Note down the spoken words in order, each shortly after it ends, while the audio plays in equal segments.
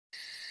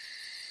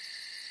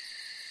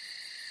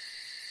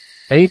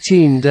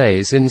18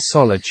 Days in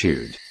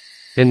Solitude.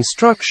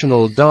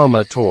 Instructional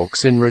Dhamma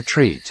Talks in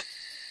Retreat.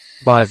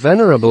 By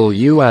Venerable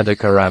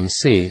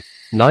Ādiccaramsī,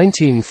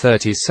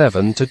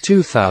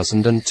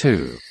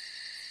 1937–2002.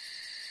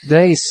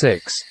 Day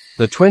 6,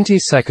 the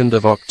 22nd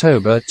of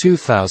October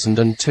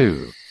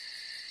 2002.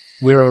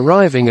 We're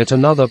arriving at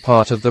another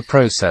part of the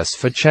process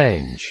for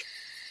change.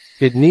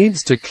 It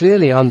needs to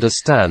clearly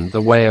understand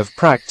the way of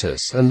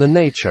practice and the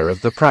nature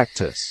of the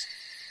practice.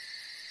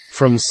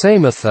 From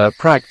samatha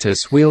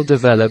practice we'll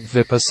develop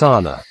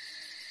vipassana.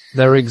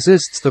 There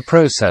exists the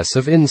process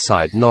of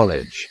insight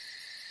knowledge.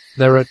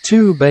 There are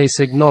two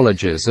basic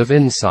knowledges of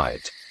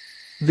insight.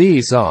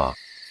 These are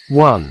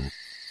 1.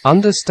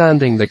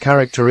 Understanding the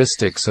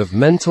characteristics of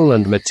mental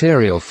and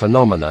material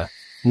phenomena,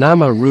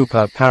 nama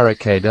rupa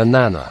parakeda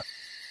nana.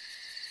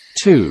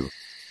 2.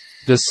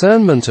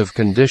 Discernment of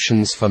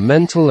conditions for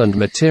mental and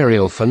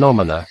material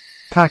phenomena,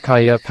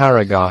 pakaya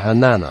paragaha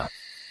nana.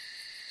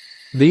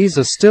 These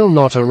are still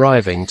not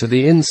arriving to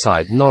the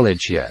insight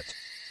knowledge yet.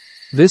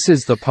 This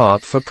is the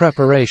part for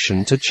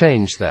preparation to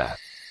change there.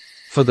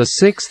 For the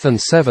 6th and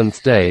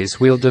 7th days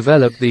we'll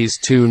develop these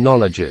two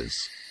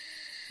knowledges.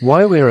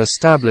 Why we're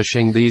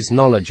establishing these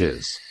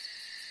knowledges?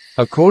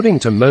 According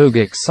to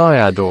Mogik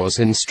Sayadaw's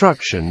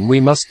instruction, we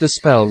must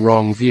dispel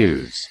wrong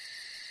views.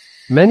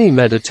 Many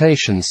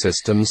meditation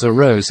systems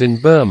arose in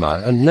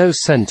Burma and no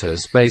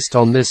centers based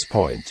on this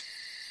point.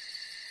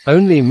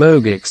 Only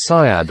Mogik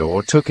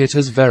Sayadaw took it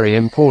as very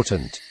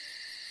important.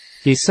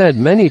 He said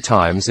many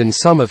times in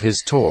some of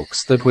his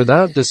talks that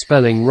without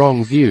dispelling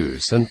wrong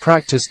views and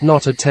practice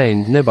not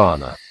attained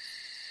nibbana.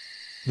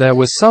 There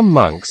were some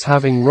monks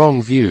having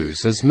wrong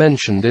views as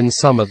mentioned in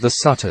some of the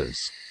suttas.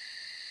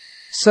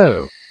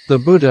 So, the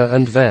Buddha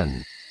and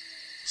Ven.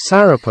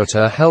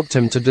 Sariputta helped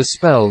him to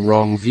dispel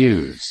wrong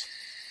views.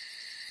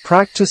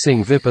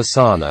 Practicing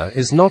vipassana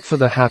is not for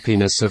the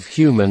happiness of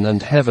human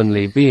and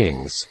heavenly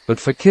beings, but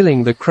for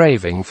killing the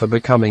craving for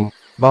becoming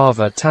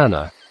bhava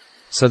tanha,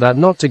 so that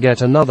not to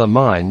get another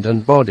mind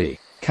and body,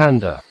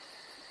 khandha.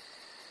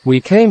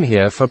 We came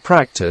here for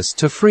practice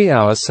to free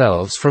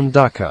ourselves from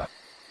dukkha.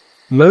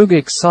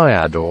 Mogik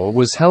Sayadaw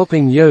was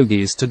helping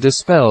yogis to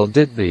dispel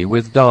ditthi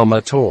with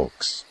Dhamma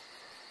talks.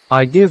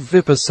 I give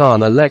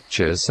vipassana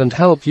lectures and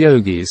help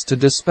yogis to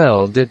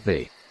dispel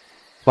ditthi.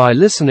 By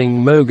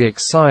listening Mogik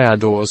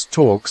Sayadaw's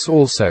talks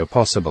also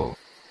possible.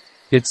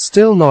 It's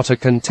still not a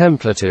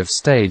contemplative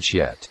stage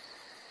yet.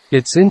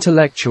 It's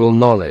intellectual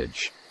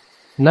knowledge.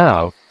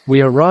 Now,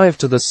 we arrive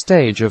to the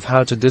stage of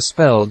how to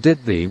dispel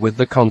ditthi with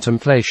the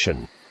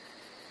contemplation.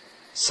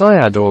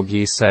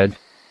 Sayadawji said,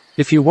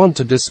 if you want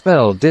to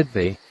dispel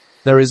ditthi,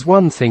 there is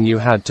one thing you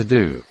had to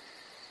do.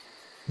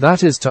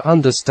 That is to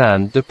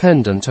understand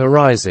dependent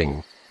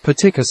arising,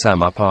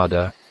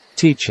 paticcasamuppada,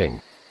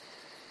 teaching.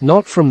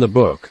 Not from the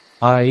book,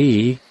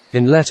 i.e.,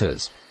 in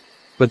letters,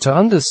 but to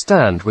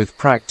understand with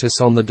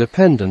practice on the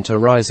dependent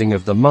arising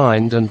of the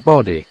mind and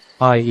body,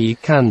 i.e.,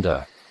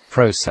 khandha,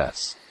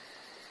 process.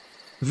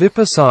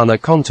 Vipassana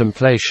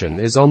contemplation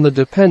is on the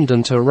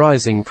dependent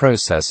arising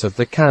process of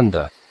the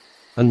khandha,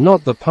 and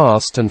not the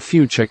past and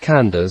future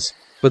khandhas,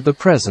 but the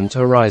present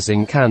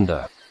arising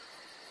khandha.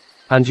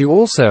 And you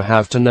also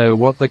have to know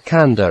what the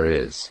khandha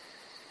is.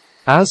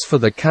 As for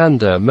the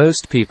khandha,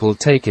 most people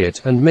take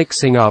it and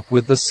mixing up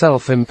with the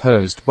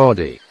self-imposed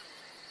body.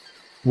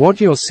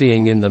 What you're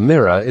seeing in the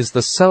mirror is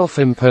the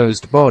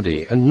self-imposed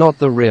body and not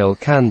the real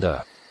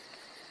khandha.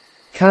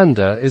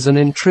 Khandha is an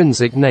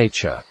intrinsic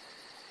nature.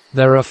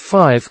 There are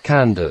 5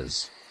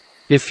 khandhas.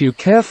 If you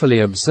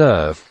carefully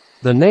observe,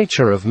 the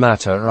nature of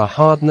matter are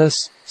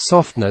hardness,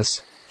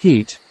 softness,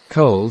 heat,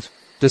 cold,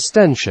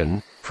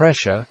 distension,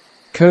 pressure,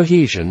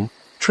 cohesion,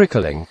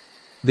 trickling.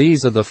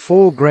 These are the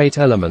 4 great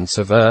elements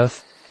of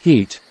earth,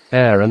 heat,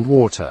 air and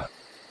water.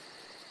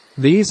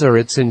 These are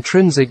its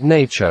intrinsic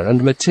nature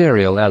and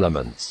material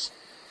elements.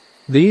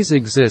 These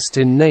exist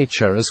in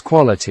nature as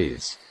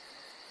qualities.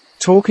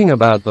 Talking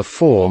about the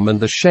form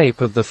and the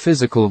shape of the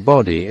physical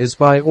body is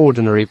by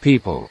ordinary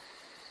people.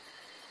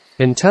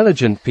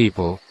 Intelligent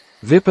people,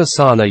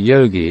 vipassana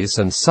yogis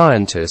and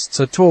scientists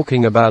are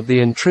talking about the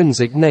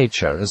intrinsic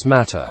nature as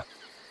matter.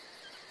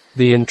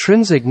 The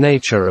intrinsic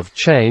nature of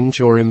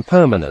change or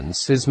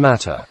impermanence is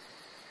matter.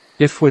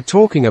 If we're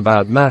talking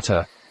about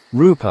matter,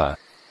 rupa,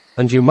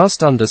 and you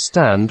must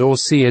understand or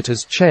see it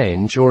as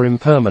change or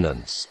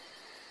impermanence.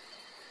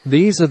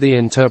 These are the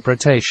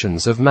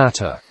interpretations of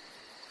matter.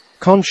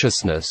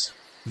 Consciousness,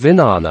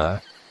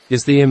 vijnana,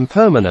 is the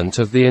impermanent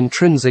of the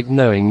intrinsic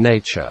knowing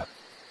nature.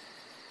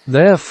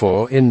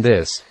 Therefore, in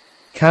this,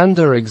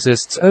 khandha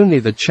exists only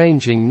the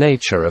changing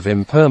nature of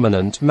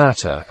impermanent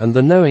matter and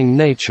the knowing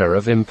nature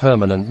of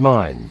impermanent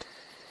mind.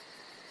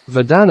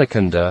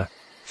 Vedanakanda,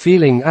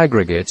 feeling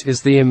aggregate,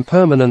 is the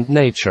impermanent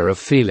nature of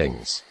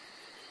feelings.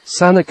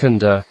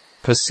 Sanakanda,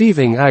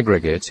 perceiving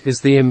aggregate,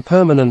 is the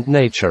impermanent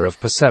nature of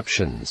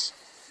perceptions.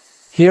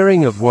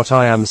 Hearing of what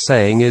I am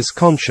saying is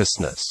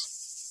consciousness.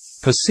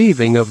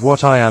 Perceiving of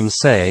what I am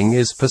saying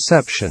is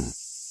perception.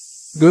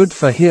 Good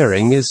for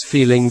hearing is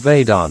feeling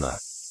Vedana.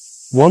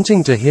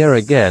 Wanting to hear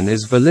again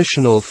is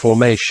volitional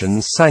formation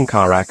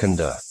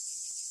sankharakanda.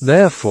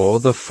 Therefore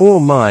the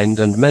four mind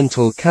and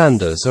mental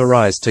khandhas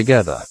arise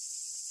together.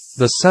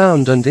 The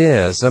sound and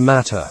ears are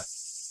matter.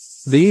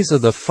 These are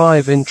the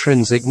five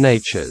intrinsic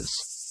natures.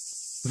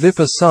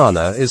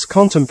 Vipassana is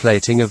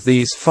contemplating of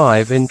these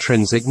five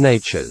intrinsic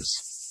natures.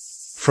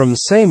 From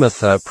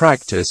samatha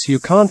practice you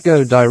can't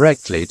go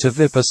directly to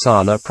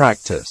vipassana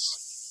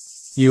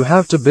practice. You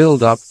have to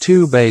build up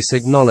two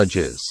basic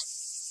knowledges.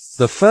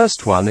 The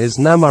first one is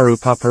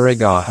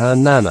namarupaparigaha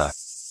nana,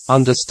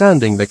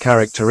 understanding the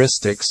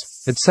characteristics,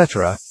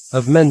 etc.,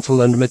 of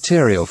mental and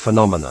material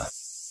phenomena.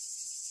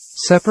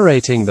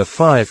 Separating the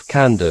five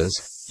khandhas,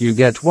 you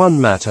get one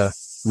matter,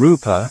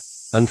 rupa,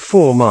 and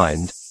four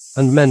mind,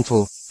 and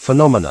mental,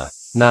 phenomena,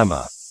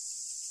 nama.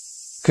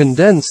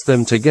 Condense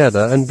them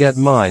together and get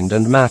mind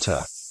and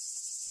matter.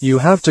 You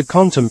have to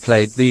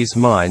contemplate these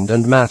mind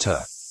and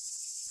matter.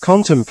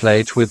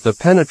 Contemplate with the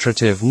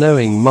penetrative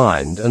knowing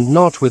mind and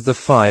not with the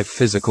five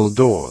physical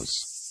doors.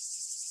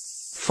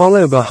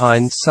 Follow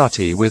behind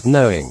sati with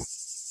knowing.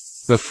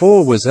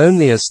 Before was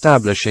only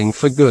establishing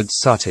for good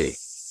sati.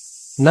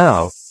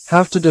 Now,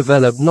 have to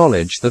develop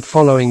knowledge that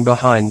following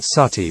behind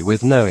sati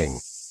with knowing.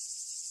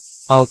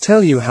 I'll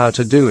tell you how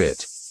to do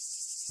it.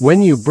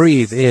 When you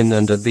breathe in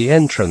and at the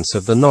entrance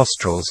of the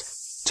nostrils,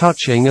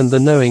 touching and the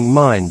knowing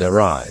mind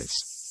arise.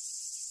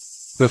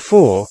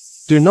 Before,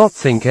 do not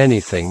think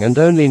anything and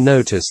only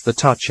notice the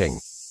touching.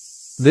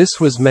 This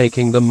was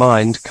making the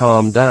mind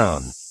calm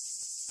down.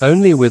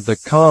 Only with the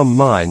calm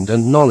mind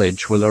and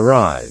knowledge will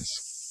arise.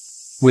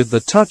 With the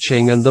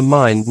touching and the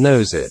mind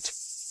knows it.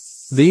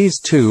 These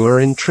two are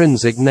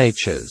intrinsic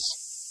natures.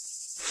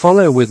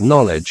 Follow with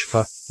knowledge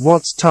for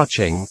what's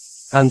touching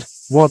and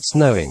what's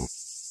knowing.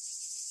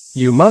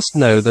 You must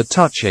know the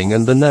touching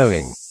and the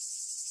knowing.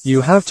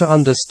 You have to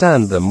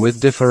understand them with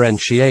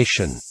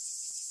differentiation.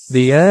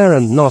 The air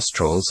and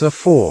nostrils are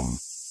form,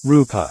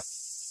 rupa.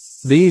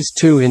 These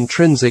two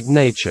intrinsic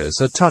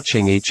natures are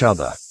touching each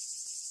other.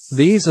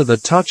 These are the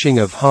touching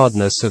of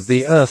hardness of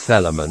the earth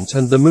element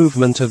and the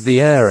movement of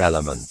the air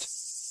element.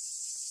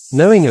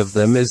 Knowing of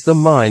them is the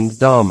mind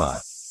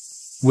Dhamma.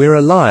 We're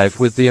alive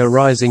with the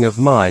arising of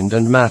mind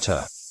and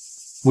matter.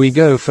 We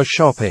go for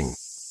shopping.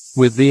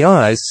 With the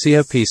eyes see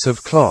a piece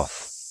of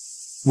cloth.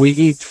 We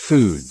eat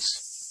foods.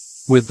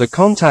 With the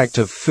contact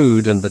of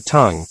food and the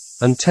tongue,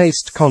 and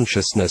taste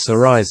consciousness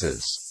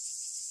arises.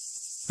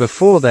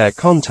 Before their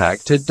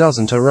contact it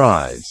doesn't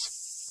arise.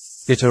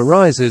 It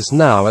arises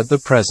now at the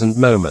present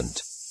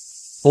moment.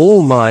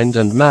 All mind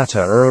and matter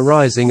are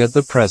arising at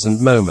the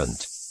present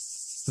moment.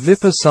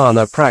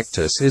 Vipassana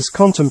practice is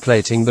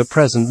contemplating the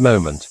present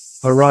moment,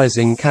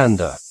 arising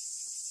khandha.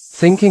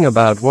 Thinking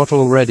about what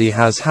already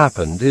has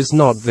happened is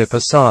not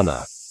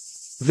vipassana.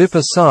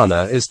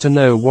 Vipassana is to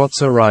know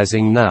what's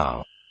arising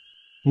now.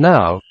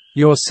 Now,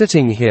 you're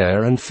sitting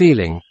here and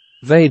feeling,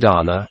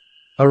 Vedana,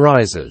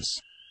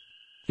 arises.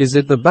 Is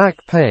it the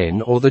back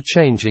pain or the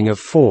changing of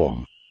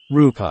form,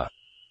 rupa?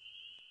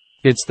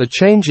 It's the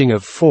changing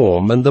of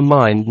form and the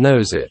mind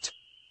knows it.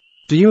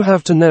 Do you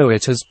have to know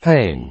it as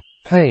pain,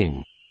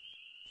 pain?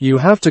 You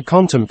have to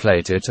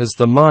contemplate it as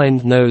the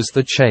mind knows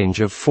the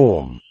change of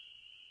form.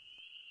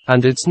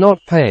 And it's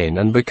not pain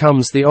and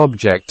becomes the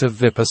object of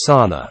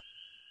vipassana.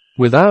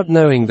 Without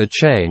knowing the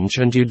change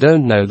and you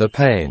don't know the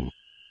pain.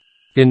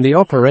 In the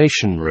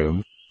operation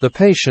room, the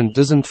patient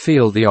doesn't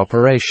feel the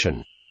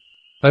operation.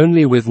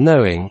 Only with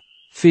knowing,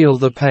 feel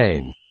the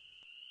pain.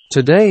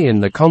 Today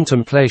in the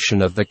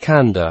contemplation of the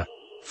khandha,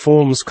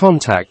 forms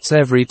contacts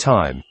every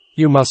time,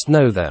 you must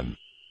know them.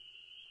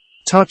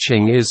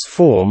 Touching is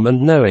form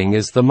and knowing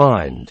is the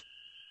mind.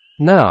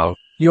 Now,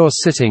 you're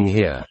sitting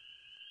here.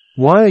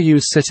 Why are you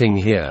sitting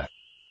here?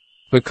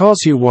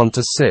 Because you want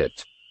to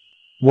sit.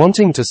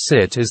 Wanting to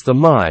sit is the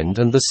mind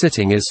and the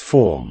sitting is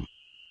form.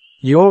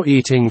 You're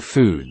eating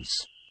foods.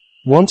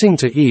 Wanting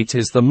to eat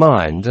is the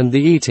mind and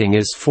the eating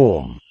is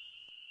form.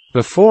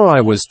 Before I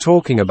was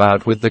talking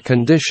about with the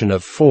condition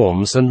of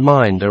forms and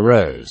mind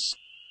arose.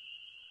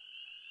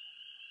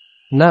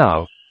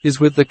 Now,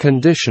 is with the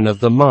condition of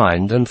the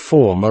mind and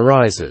form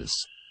arises.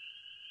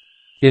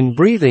 In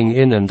breathing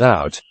in and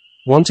out,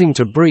 wanting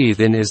to breathe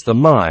in is the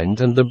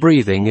mind and the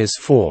breathing is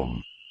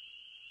form.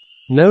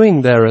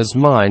 Knowing there as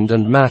mind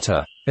and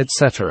matter,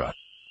 etc.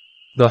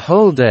 The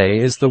whole day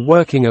is the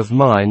working of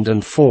mind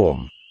and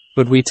form,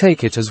 but we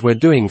take it as we're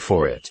doing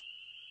for it.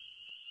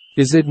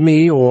 Is it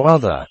me or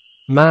other,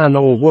 man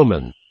or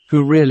woman,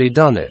 who really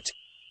done it?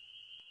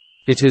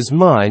 It is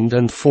mind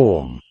and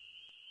form.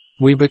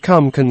 We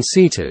become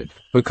conceited,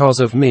 because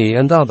of me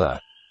and other,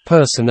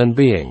 person and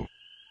being.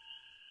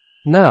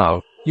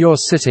 Now, you're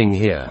sitting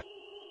here.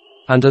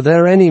 And are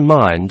there any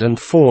mind and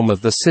form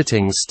of the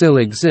sitting still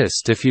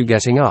exist if you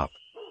getting up?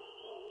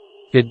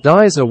 It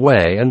dies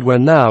away and we're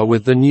now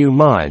with the new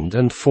mind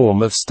and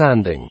form of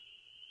standing.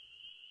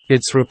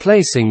 It's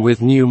replacing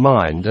with new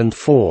mind and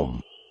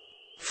form.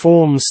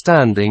 Form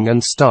standing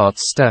and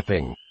starts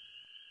stepping.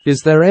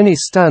 Is there any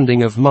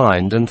standing of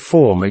mind and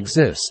form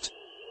exist?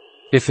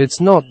 If it's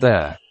not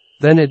there,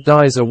 then it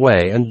dies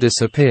away and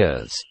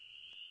disappears.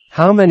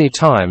 How many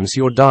times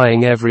you're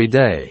dying every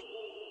day?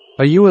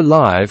 Are you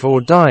alive or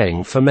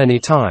dying for many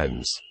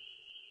times?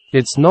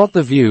 It's not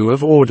the view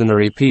of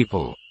ordinary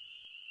people.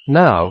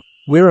 Now,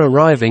 we're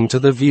arriving to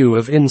the view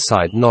of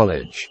insight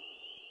knowledge.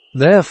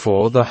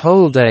 Therefore the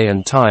whole day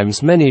and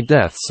times many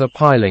deaths are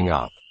piling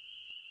up.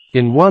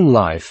 In one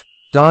life,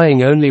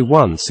 dying only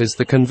once is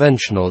the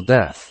conventional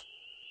death.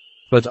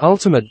 But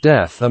ultimate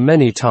death are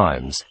many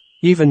times,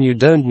 even you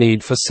don't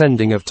need for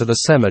sending of to the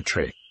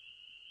cemetery.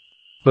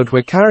 But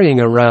we're carrying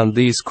around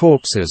these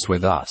corpses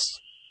with us.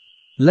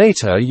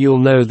 Later you'll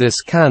know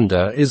this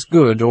khandha is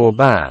good or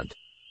bad.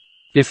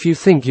 If you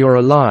think you're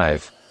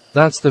alive,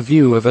 that's the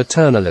view of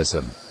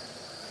eternalism.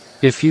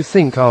 If you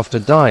think after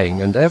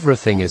dying and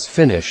everything is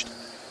finished,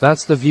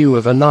 that's the view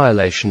of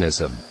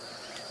annihilationism.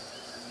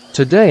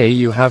 Today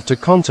you have to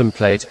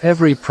contemplate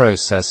every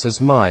process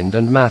as mind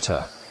and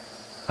matter.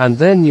 And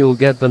then you'll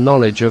get the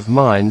knowledge of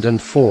mind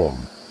and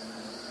form.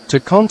 To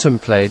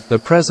contemplate the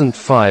present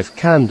 5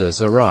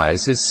 khandhas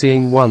arise is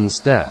seeing one's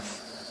death.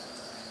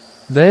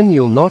 Then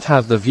you'll not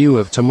have the view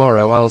of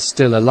tomorrow I'll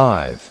still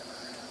alive.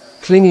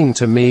 Clinging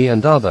to me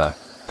and other,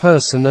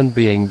 person and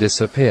being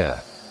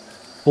disappear.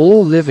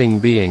 All living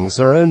beings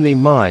are only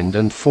mind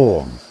and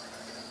form.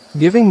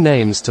 Giving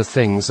names to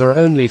things are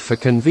only for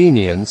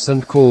convenience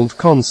and called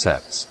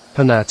concepts,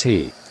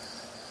 panati.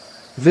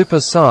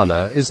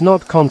 Vipassana is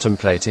not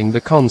contemplating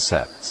the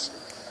concepts.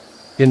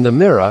 In the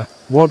mirror,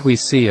 what we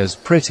see as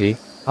pretty,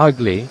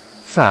 ugly,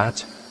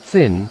 fat,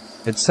 thin,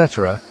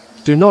 etc.,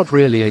 do not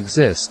really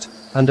exist,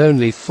 and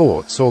only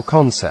thoughts or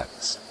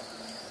concepts.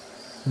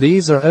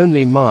 These are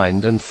only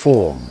mind and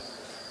form.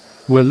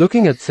 We're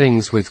looking at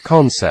things with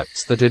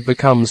concepts that it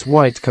becomes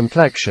white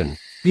complexion,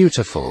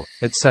 beautiful,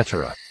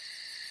 etc.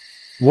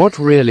 What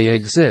really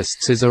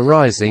exists is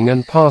arising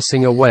and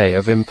passing away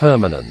of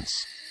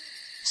impermanence.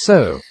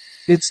 So,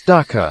 it's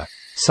dukkha,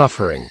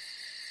 suffering.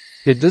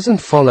 It doesn't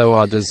follow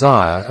our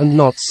desire and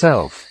not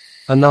self,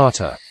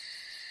 anatta.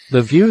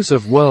 The views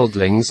of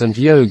worldlings and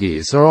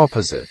yogis are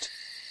opposite.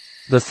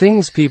 The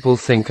things people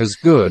think as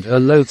good are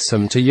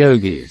loathsome to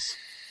yogis.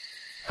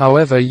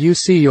 However, you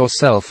see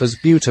yourself as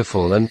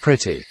beautiful and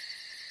pretty.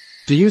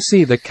 Do you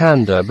see the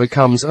khandha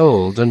becomes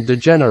old and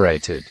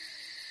degenerated?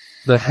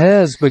 The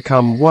hairs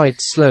become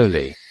white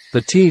slowly,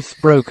 the teeth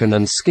broken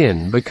and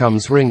skin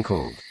becomes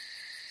wrinkled.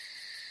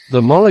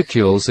 The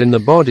molecules in the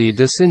body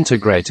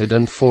disintegrated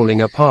and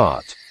falling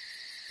apart.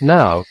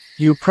 Now,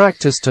 you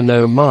practice to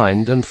know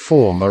mind and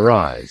form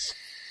arise.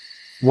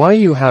 Why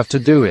you have to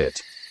do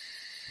it?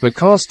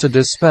 Because to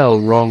dispel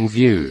wrong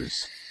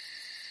views.